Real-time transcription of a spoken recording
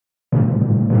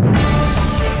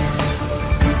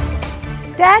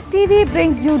Attack TV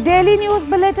brings you daily news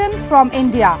bulletin from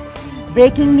India.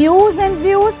 Breaking news and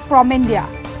views from India.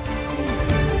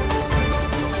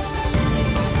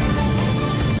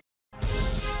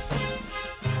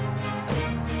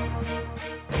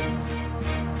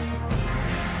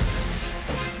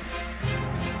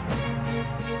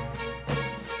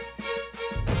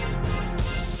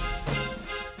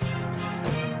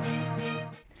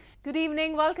 Good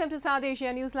evening. Welcome to South Asia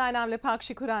Newsline. I'm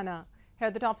Lipakshi Khurana. Here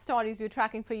are the top stories we're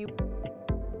tracking for you.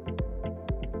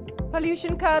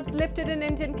 Pollution curbs lifted in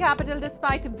Indian capital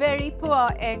despite very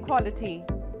poor air quality.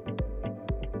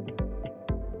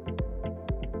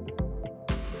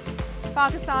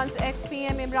 Pakistan's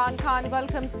ex-PM Imran Khan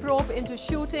welcomes probe into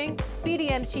shooting.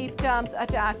 PDM chief terms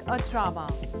attack a drama.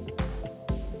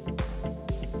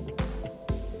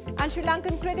 And Sri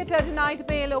Lankan cricketer denied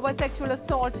bail over sexual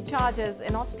assault charges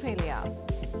in Australia.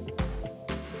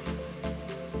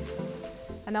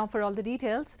 And now for all the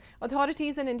details.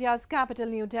 Authorities in India's capital,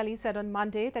 New Delhi, said on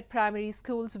Monday that primary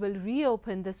schools will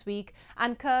reopen this week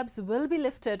and curbs will be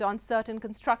lifted on certain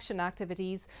construction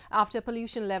activities after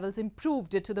pollution levels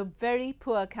improved to the very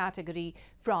poor category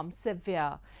from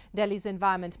severe. Delhi's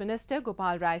Environment Minister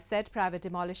Gopal Rai said private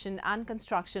demolition and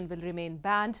construction will remain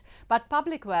banned, but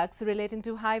public works relating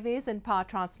to highways and power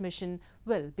transmission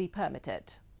will be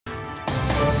permitted.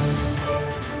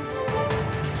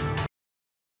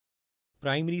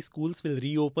 Primary schools will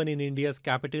reopen in India's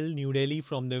capital, New Delhi,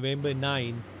 from November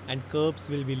 9 and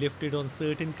curbs will be lifted on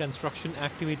certain construction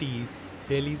activities,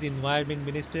 Delhi's Environment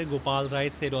Minister Gopal Rai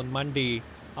said on Monday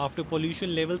after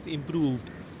pollution levels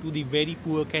improved to the very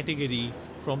poor category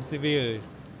from severe.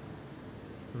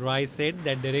 Rai said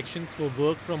that directions for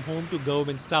work from home to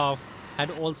government staff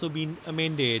had also been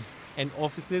amended and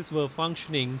offices were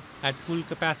functioning at full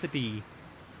capacity.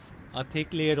 A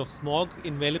thick layer of smog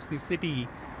envelops the city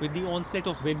with the onset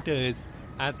of winters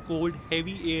as cold,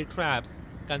 heavy air traps,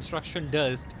 construction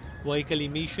dust, vehicle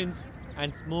emissions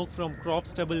and smoke from crop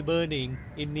stubble burning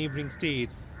in neighbouring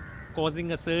states,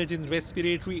 causing a surge in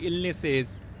respiratory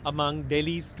illnesses among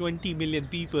Delhi's 20 million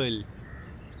people.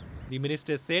 The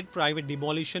minister said private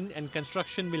demolition and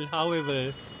construction will,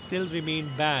 however, still remain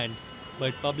banned,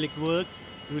 but public works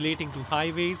relating to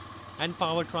highways and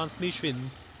power transmission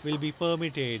will be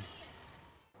permitted.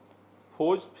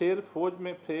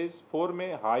 Phase 4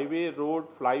 में highway, road,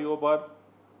 flyover,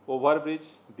 overbridge,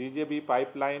 DJB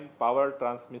pipeline, power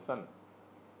transmission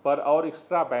पर और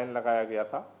extra ban लगाया गया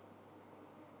था,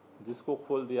 जिसको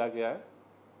खोल दिया गया है.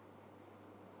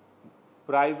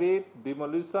 प्राइवेट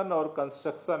डिमोलिशन और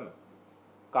कंस्ट्रक्शन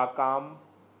का काम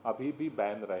अभी भी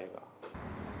बैन रहेगा.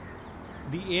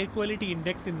 The air quality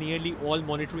index in nearly all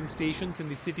monitoring stations in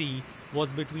the city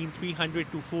was between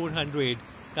 300 to 400,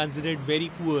 considered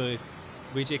very poor,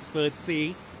 which experts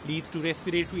say leads to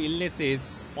respiratory illnesses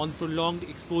on prolonged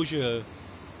exposure.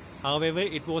 However,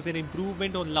 it was an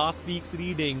improvement on last week's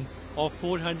reading of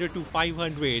 400 to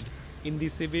 500 in the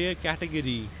severe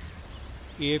category.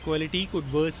 Air quality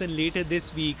could worsen later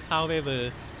this week,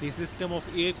 however, the System of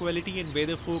Air Quality and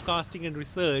Weather Forecasting and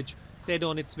Research said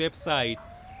on its website.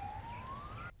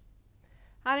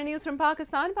 And in news from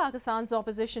Pakistan, Pakistan's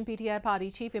opposition PTI party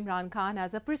chief Imran Khan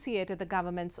has appreciated the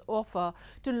government's offer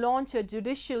to launch a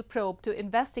judicial probe to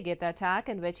investigate the attack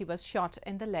in which he was shot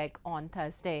in the leg on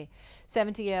Thursday.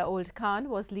 70-year-old Khan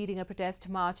was leading a protest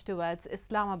march towards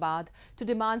Islamabad to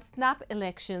demand snap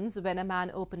elections when a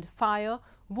man opened fire,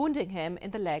 wounding him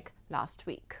in the leg last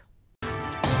week.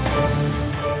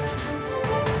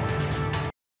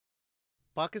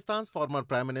 Pakistan's former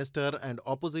Prime Minister and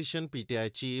opposition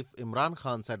PTI chief Imran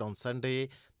Khan said on Sunday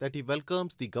that he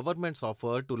welcomes the government's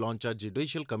offer to launch a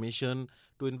judicial commission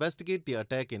to investigate the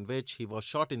attack in which he was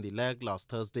shot in the leg last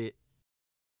Thursday.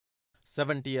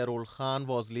 70-year-old Khan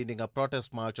was leading a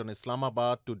protest march on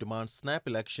Islamabad to demand snap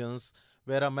elections,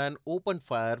 where a man opened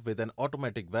fire with an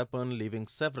automatic weapon, leaving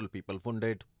several people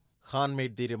wounded. Khan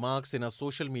made the remarks in a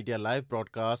social media live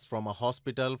broadcast from a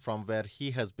hospital from where he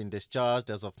has been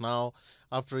discharged as of now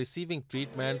after receiving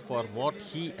treatment for what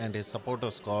he and his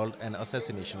supporters called an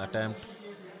assassination attempt.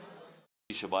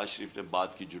 Shahbaz शरीफ ने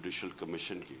बात की judicial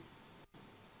commission की,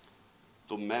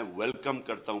 तो मैं welcome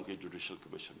करता हूं कि judicial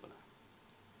commission बना,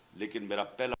 लेकिन मेरा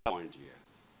पहला पॉइंट ये है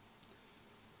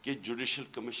कि जुडिशल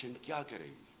कमीशन क्या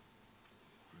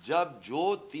करेगी जब जो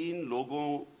 3 लोगों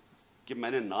कि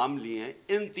मैंने नाम लिए हैं,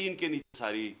 इन 3 के नीचे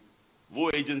सारी वो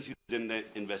एजेंसी जिन्हें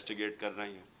इन्वेस्टिगेट कर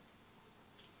रही हैं.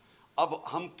 अब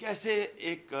हम कैसे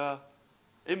एक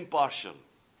इम्पार्शियल,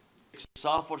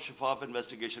 साफ और शफाफ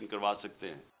इन्वेस्टिगेशन करवा सकते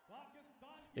हैं?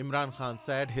 Imran Khan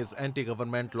said his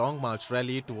anti-government long march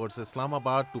rally towards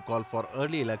Islamabad to call for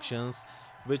early elections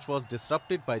which was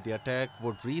disrupted by the attack,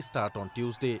 would restart on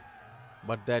Tuesday,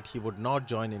 but that he would not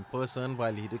join in person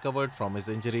while he recovered from his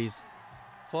injuries.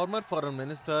 Former Foreign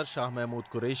Minister Shah Mahmood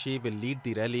Qureshi will lead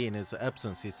the rally in his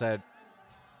absence, he said.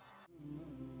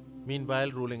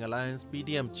 Meanwhile, ruling alliance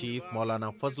PDM chief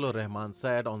Maulana Fazlur Rahman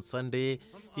said on Sunday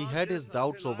he had his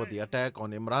doubts over the attack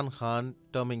on Imran Khan,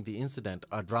 terming the incident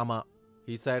a drama.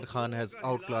 He said Khan has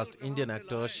outclassed Indian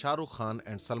actors Shah Rukh Khan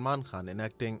and Salman Khan in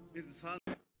acting.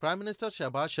 Prime Minister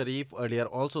Shehbaz Sharif earlier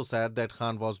also said that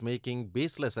Khan was making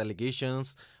baseless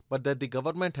allegations, but that the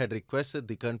government had requested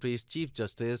the country's Chief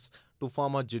Justice to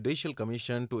form a judicial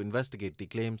commission to investigate the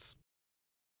claims.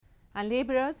 And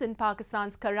labourers in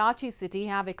Pakistan's Karachi city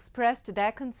have expressed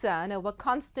their concern over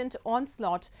constant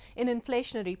onslaught in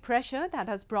inflationary pressure that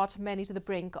has brought many to the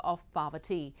brink of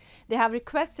poverty. They have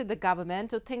requested the government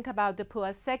to think about the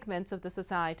poor segments of the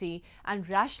society and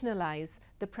rationalise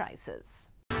the prices.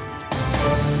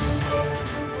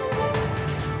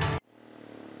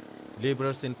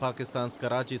 Labourers in Pakistan's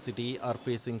Karachi city are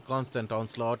facing constant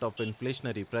onslaught of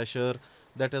inflationary pressure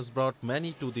that has brought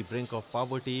many to the brink of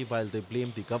poverty, while they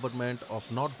blame the government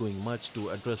of not doing much to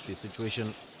address the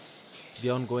situation.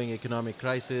 The ongoing economic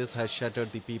crisis has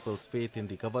shattered the people's faith in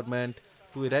the government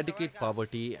to eradicate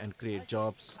poverty and create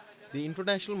jobs. The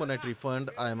International Monetary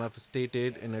Fund (IMF)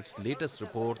 stated in its latest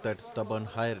report that stubborn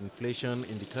higher inflation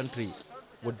in the country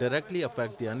would directly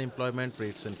affect the unemployment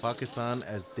rates in Pakistan,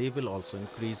 as they will also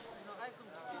increase.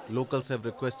 Locals have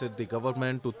requested the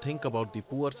government to think about the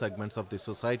poor segments of the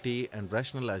society and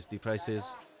rationalize the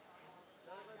prices.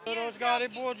 बेरोजगारी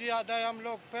बहुत ज़्यादा है। हम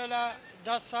लोग पहला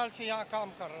 10 साल से यहाँ काम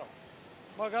कर रहा हूँ,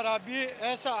 मगर अभी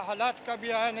ऐसा हालात कभी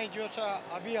आया नहीं जो सा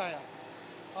अभी आया।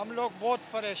 हम लोग बहुत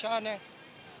परेशान हैं,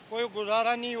 कोई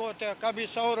गुजारा नहीं होता। कभी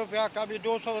 100 रुपया, कभी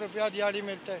 200 रुपया दिहाड़ी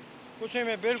मिलते, उसी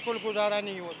में बिल्कुल गुजारा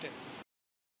नहीं होते।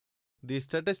 The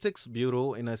Statistics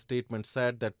Bureau in a statement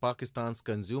said that Pakistan's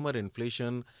consumer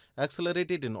inflation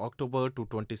accelerated in October to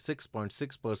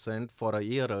 26.6% for a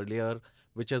year earlier,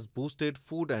 which has boosted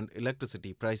food and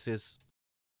electricity prices.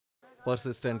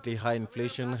 Persistently high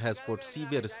inflation has put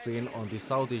severe strain on the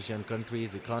South Asian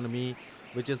country's economy,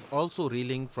 which is also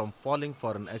reeling from falling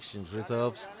foreign exchange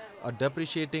reserves, a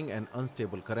depreciating and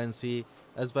unstable currency,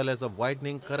 as well as a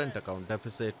widening current account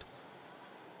deficit.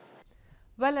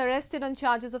 Well, arrested on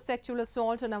charges of sexual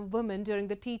assault on a woman during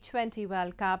the T20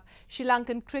 World Cup, Sri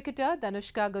Lankan cricketer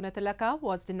Danushka Gunatilaka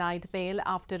was denied bail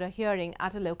after a hearing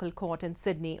at a local court in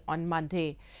Sydney on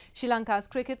Monday. Sri Lanka's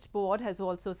cricket board has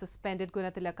also suspended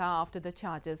Gunatilaka after the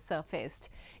charges surfaced.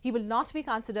 He will not be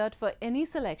considered for any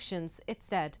selections, it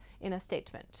said in a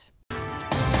statement.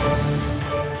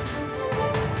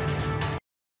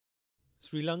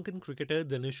 Sri Lankan cricketer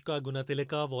Danushka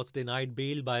Gunatilaka was denied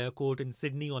bail by a court in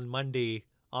Sydney on Monday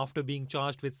after being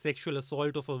charged with sexual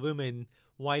assault of a woman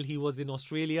while he was in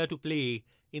Australia to play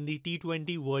in the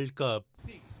T20 World Cup.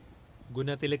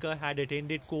 Gunatilaka had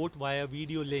attended court via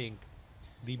video link.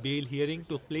 The bail hearing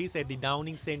took place at the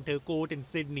Downing Centre Court in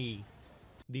Sydney.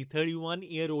 The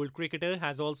 31-year-old cricketer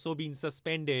has also been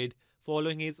suspended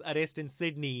following his arrest in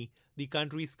Sydney, the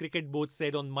country's cricket board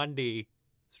said on Monday.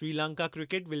 Sri Lanka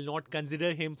cricket will not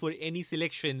consider him for any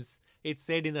selections, it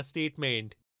said in a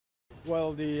statement.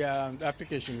 Well, the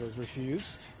application was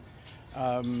refused.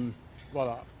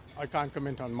 Well, I can't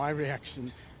comment on my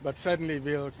reaction, but certainly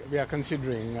we are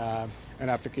considering an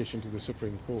application to the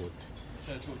Supreme Court.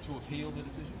 So to appeal the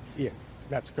decision? Yeah,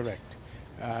 that's correct.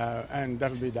 And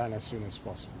that will be done as soon as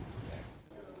possible.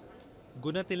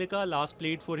 Gunatilaka last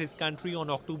played for his country on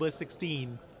October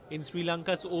 16 in Sri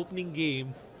Lanka's opening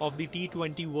game of the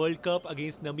T20 World Cup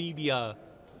against Namibia.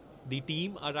 The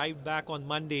team arrived back on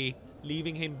Monday,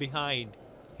 leaving him behind.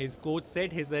 His coach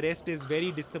said his arrest is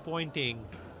very disappointing.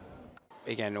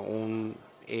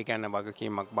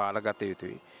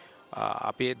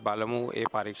 අපිත් බලමු ඒ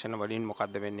පරීක්ෂණ වලින්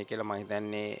මොකද්ද වෙන්නේ කියලා මම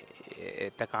හිතන්නේ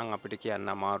එතකන් අපිට කියන්න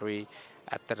අමාරුයි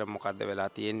ඇත්තට මොකද්ද වෙලා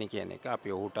තියෙන්නේ කියන එක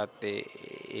අපි ඔහුටත්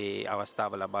ඒ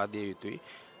අවස්ථාව ලබා දිය යුතුයි.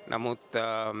 නමුත්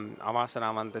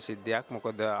අවාසනාවන්ත සිද්ධියක්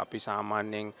මොකද අපි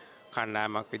සාමාන්‍යයෙන්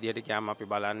කණ්ඩායමක් විදියට ගියාම අපි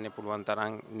බලන්නේ පුළුවන්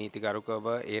තරම් නීතිගරුකව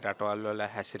ඒ රටවල් වල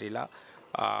හැසිරීලා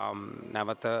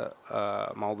නැවත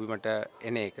මව්බිමට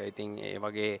එන එක. ඉතින් ඒ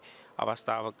වගේ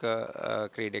අවස්ථාවක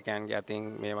ක්‍රීඩකයන්ගේ අතින්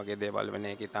මේ වගේ දේවල් වෙන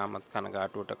එක ඉතාමත්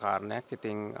කනගාටුවට කාරණයක්.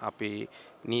 ඉතින් අපි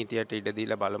නීතියට ඉඩ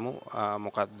දීලා බලමු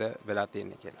මොකද්ද වෙලා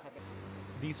තියෙන්නේ කියලා.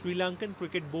 The Sri Lankan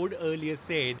Cricket Board earlier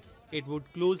said it would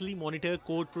closely monitor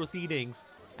court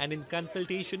proceedings and in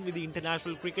consultation with the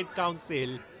International Cricket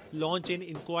Council launch an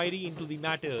inquiry into the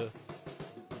matter.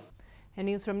 And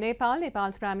news from Nepal.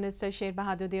 Nepal's Prime Minister Sher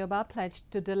Bahadur Deuba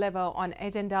pledged to deliver on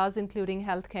agendas including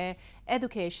healthcare,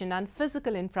 education and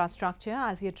physical infrastructure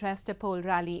as he addressed a poll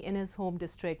rally in his home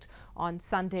district on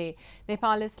Sunday.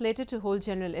 Nepal is slated to hold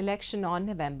general election on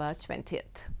November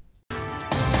 20th.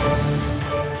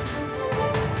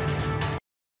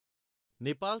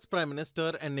 Nepal's Prime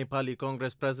Minister and Nepali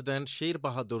Congress President Sher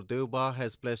Bahadur Deuba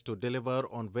has pledged to deliver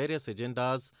on various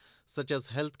agendas such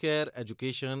as healthcare,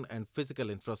 education and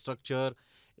physical infrastructure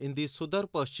in the Sudar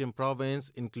Paschim province,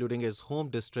 including his home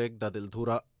district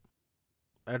Dadil-Dhura.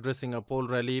 Addressing a poll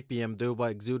rally, PM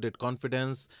Deuba exuded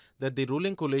confidence that the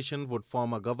ruling coalition would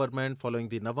form a government following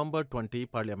the November 20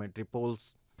 parliamentary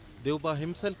polls. Deuba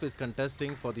himself is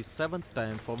contesting for the 7th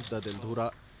time from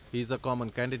Dadil-Dhura. He is a common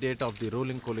candidate of the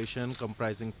ruling coalition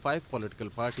comprising 5 political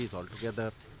parties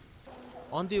altogether.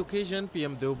 On the occasion,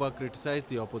 PM Deuba criticized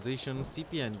the opposition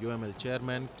CPN-UML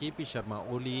chairman KP Sharma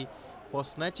Oli for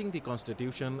snatching the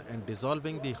constitution and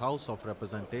dissolving the House of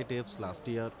Representatives last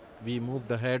year. We moved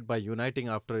ahead by uniting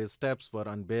after his steps were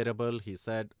unbearable, he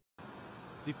said.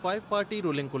 The 5-party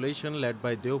ruling coalition led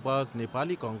by Deuba's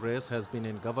Nepali Congress has been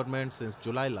in government since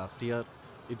July last year.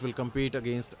 It will compete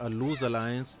against a loose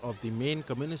alliance of the main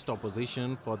communist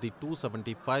opposition for the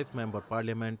 275-member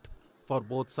parliament. For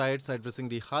both sides, addressing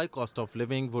the high cost of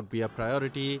living would be a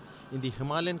priority in the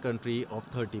Himalayan country of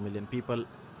 30 million people.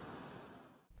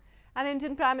 And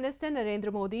Indian Prime Minister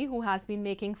Narendra Modi, who has been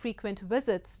making frequent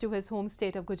visits to his home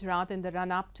state of Gujarat in the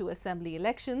run-up to assembly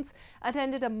elections,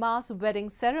 attended a mass wedding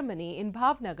ceremony in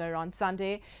Bhavnagar on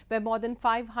Sunday, where more than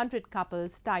 500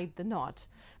 couples tied the knot.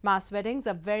 Mass weddings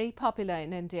are very popular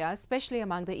in India, especially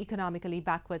among the economically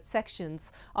backward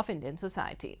sections of Indian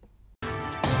society.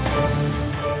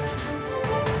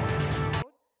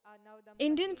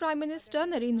 Indian Prime Minister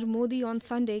Narendra Modi on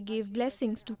Sunday gave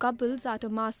blessings to couples at a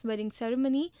mass wedding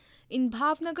ceremony in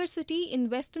Bhavnagar city in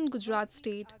western Gujarat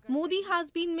state. Modi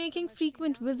has been making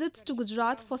frequent visits to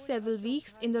Gujarat for several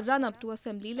weeks in the run-up to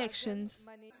assembly elections.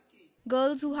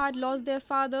 Girls who had lost their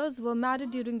fathers were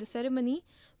married during the ceremony,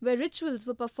 where rituals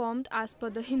were performed as per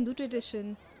the Hindu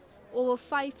tradition. Over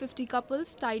 550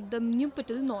 couples tied the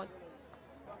nuptial knot.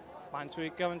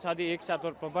 551 शादी एक साथ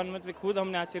और प्रधानमंत्री खुद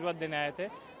हमने आशीर्वाद देने आए थे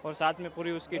और साथ में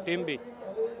पूरी उसकी टीम भी,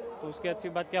 तो उसके अच्छी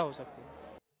बात क्या हो सकती है?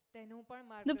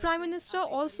 The Prime Minister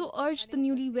also urged the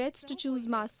newlyweds to choose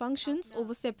mass functions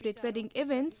over separate wedding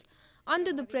events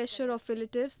under the pressure of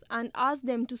relatives and asked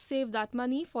them to save that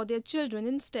money for their children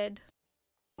instead.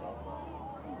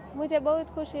 मुझे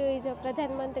बहुत खुशी हुई जब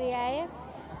प्रधानमंत्री आए.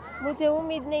 मुझे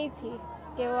उम्मीद नहीं थी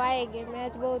कि वो आएंगे. मैं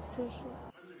आज बहुत खुश हूँ.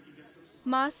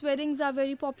 Mass weddings are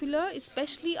very popular,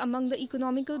 especially among the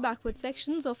economical backward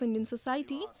sections of Indian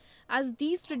society, as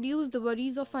these reduce the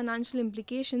worries of financial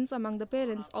implications among the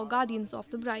parents or guardians of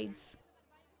the brides.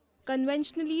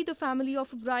 Conventionally, the family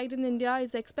of a bride in India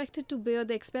is expected to bear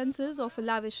the expenses of a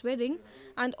lavish wedding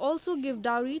and also give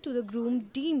dowry to the groom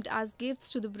deemed as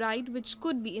gifts to the bride, which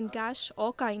could be in cash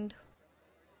or kind.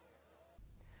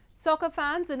 Soccer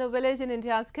fans in a village in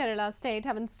India's Kerala state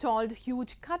have installed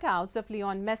huge cutouts of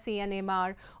Lionel Messi and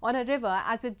Neymar on a river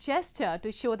as a gesture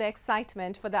to show their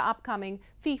excitement for the upcoming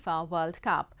FIFA World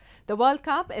Cup. The World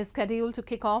Cup is scheduled to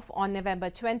kick off on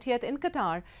November 20th in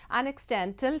Qatar and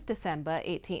extend till December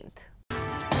 18th.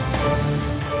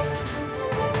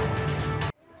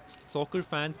 Soccer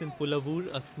fans in Pulavur,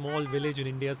 a small village in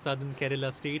India's southern Kerala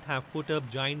state, have put up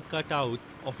giant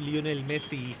cutouts of Lionel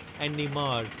Messi and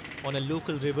Neymar on a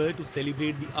local river to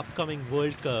celebrate the upcoming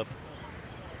World Cup.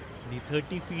 The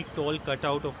 30 feet tall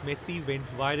cutout of Messi went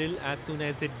viral as soon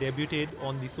as it debuted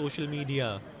on the social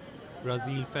media.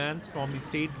 Brazil fans from the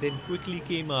state then quickly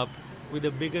came up with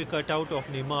a bigger cutout of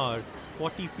Neymar,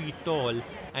 40 feet tall,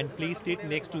 and placed it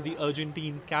next to the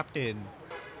Argentine captain.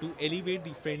 To elevate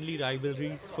the friendly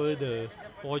rivalries further,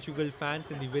 Portugal fans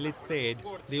in the village said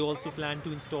they also plan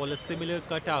to install a similar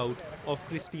cutout of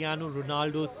Cristiano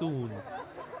Ronaldo soon.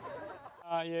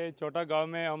 ये छोटा गांव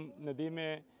में हम नदी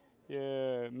में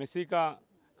ये Messi का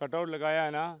cutout लगाया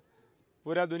है ना,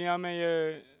 पूरा दुनिया में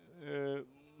ये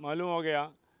मालूम हो गया,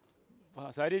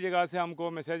 सारी जगह से हमको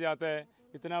मैसेज आता है,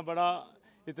 इतना बड़ा,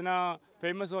 इतना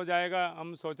फेमस हो जाएगा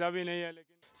हम सोचा भी नहीं है.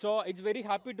 लेकिन So it's very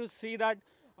happy to see that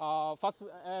first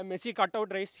Messi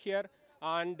cutout raised here,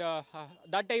 and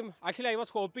that time actually I was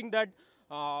hoping that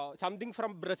something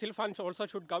from Brazil fans also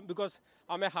should come, because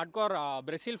I'm a hardcore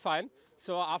Brazil fan.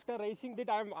 So after raising that,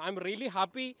 I'm really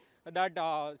happy that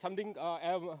something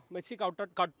Messi a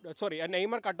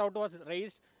Neymar cutout was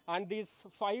raised, and these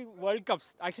 5 World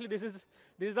Cups. Actually, this is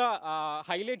the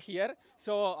highlight here.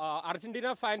 So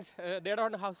Argentina fans, they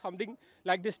don't have something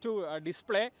like this to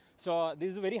display. So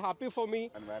this is very happy for me.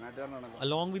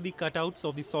 Along with the cutouts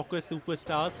of the soccer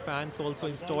superstars, fans also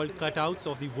installed cutouts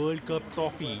of the World Cup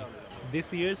trophy.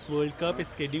 This year's World Cup is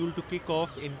scheduled to kick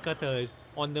off in Qatar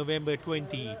on November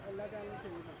 20.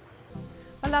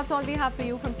 Well, that's all we have for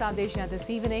you from South Asia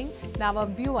this evening. Now our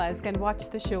viewers can watch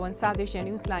the show on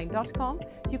SouthAsiaNewsline.com.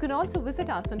 You can also visit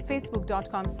us on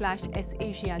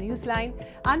Facebook.com/SAsiaNewsline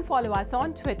and follow us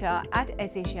on Twitter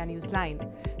 @SAsiaNewsline.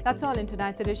 That's all in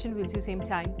tonight's edition. We'll see you same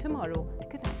time tomorrow.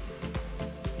 Good night.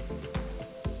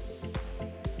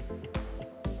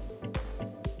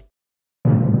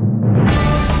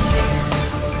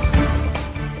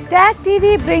 TAG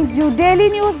TV brings you daily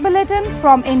news bulletin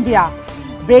from India.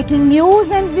 Breaking news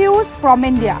and views from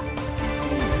India.